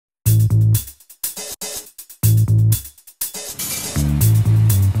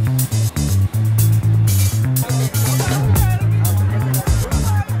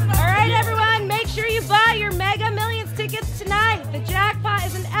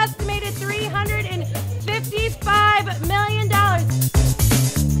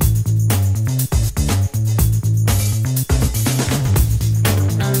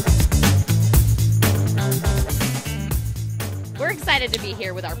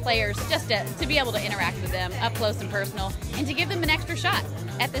players just to be able to interact with them up close and personal and to give them an extra shot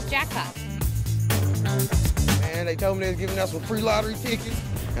at this jackpot. Man, they told me they was giving us some free lottery tickets,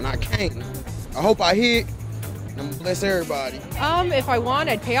 and I came. I hope I hit. I'm gonna bless everybody. If I won,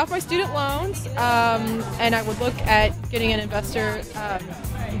 I'd pay off my student loans, and I would look at getting an investor,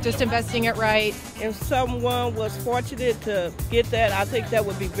 just investing it right. If someone was fortunate to get that, I think that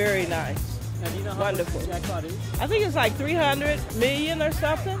would be very nice. And you know how wonderful. much the jackpot is? I think it's like 300 million or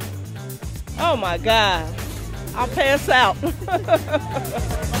something. Oh my God, I'll pass out.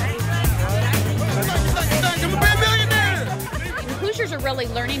 Hoosiers are really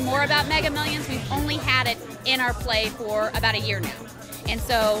learning more about Mega Millions. We've only had it in our play for about a year now. And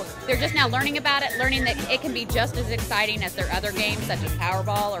so they're just now learning about it, learning that it can be just as exciting as their other games, such as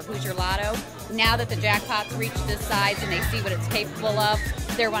Powerball or Hoosier Lotto. Now that the jackpot's reached this size and they see what it's capable of,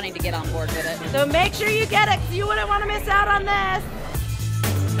 they're wanting to get on board with it. So make sure you get it. You wouldn't want to miss out on this.